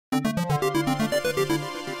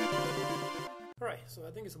So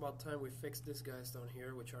I think it's about time we fix these guys down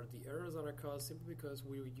here, which are the errors that are caused simply because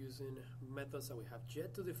we were using methods that we have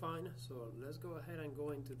yet to define. So let's go ahead and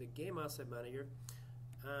go into the GameAssetManager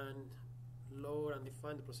and load and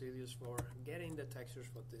define the procedures for getting the textures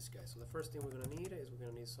for this guy. So the first thing we're going to need is we're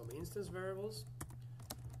going to need some instance variables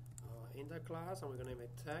in that class, and we're going to name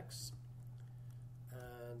it text.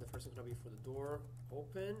 And the first is going to be for the door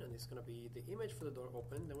open, and it's going to be the image for the door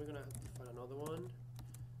open. Then we're going to define another one,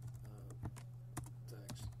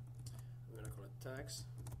 text. We're going to call it text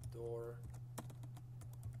door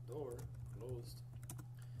closed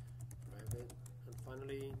private, and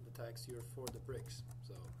finally the text here for the bricks.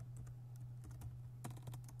 So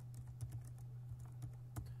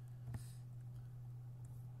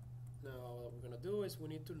now what we're going to do is we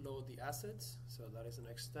need to load the assets, so that is the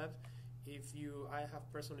next step. I have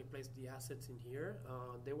personally placed the assets in here.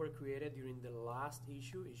 They were created during the last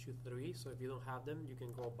issue, issue 3, so if you don't have them, you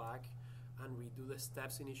can go back and redo the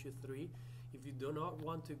steps in issue 3. If you do not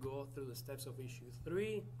want to go through the steps of issue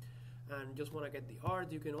 3 and just want to get the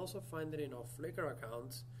art, you can also find it in our Flickr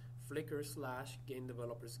account, Flickr/Game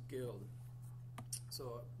Developers Guild.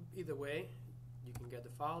 So either way, you can get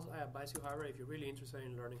the files. I advise you, however, if you're really interested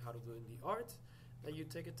in learning how to do the art, that you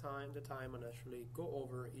take the time and actually go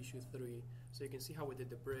over issue 3 so you can see how we did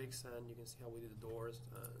the bricks and you can see how we did the doors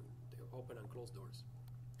and the open and closed doors.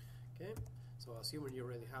 Okay, so assuming you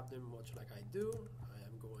already have them, much like I do, I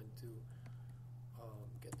am going to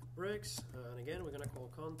get the bricks, and again we're going to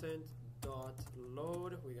call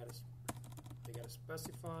content.load. We gotta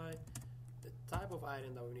specify the type of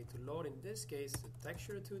item that we need to load. In this case, the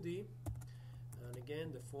texture 2D. And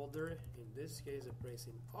again, the folder, in this case, the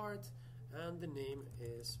bracing art, and the name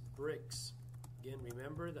is bricks. Again,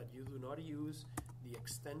 remember that you do not use the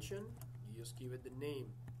extension, you just give it the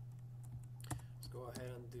name. Let's go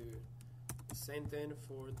ahead and do the same thing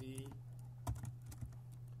for the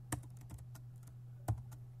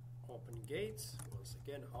open gates. Once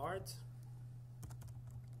again, art,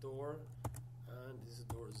 door, and this is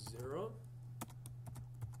door 0.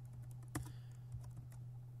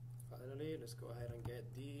 Finally, let's go ahead and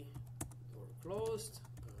get the door closed.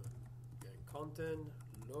 Again, content,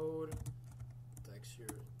 load,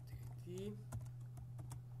 texture, TT.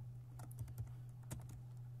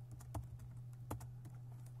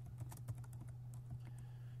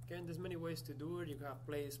 Again, there's many ways to do it. You can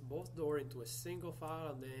place both doors into a single file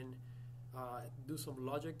and then do some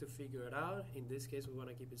logic to figure it out. In this case, we want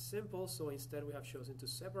to keep it simple, so instead we have chosen to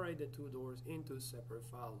separate the two doors into separate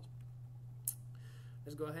files.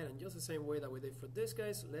 Let's go ahead and just the same way that we did for this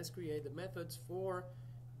guys, let's create the methods for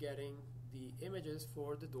getting the images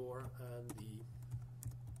for the door and the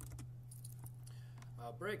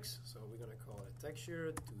bricks. So we're going to call it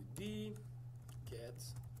texture 2D get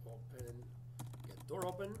door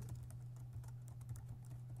open,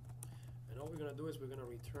 and all we're going to do is we're going to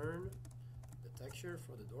return the texture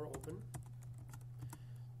for the door open.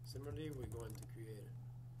 Similarly, we're going to create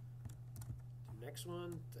the next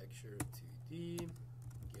one, texture 2D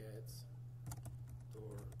get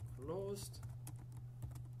door closed.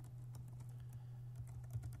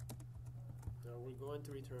 Now we're going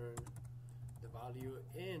to return the value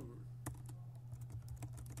in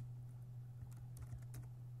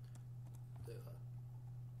the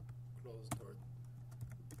closed door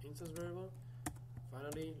instance variable.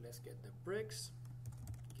 Finally, let's get the bricks,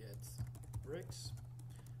 get bricks,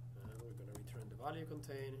 and we're going to return the value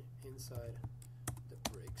contained inside the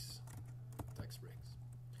bricks, text bricks.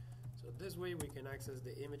 So this way we can access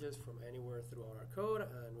the images from anywhere throughout our code,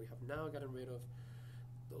 and we have now gotten rid of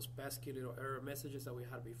those pesky little error messages that we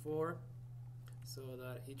had before, so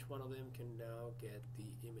that each one of them can now get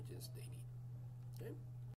the images they need. Okay.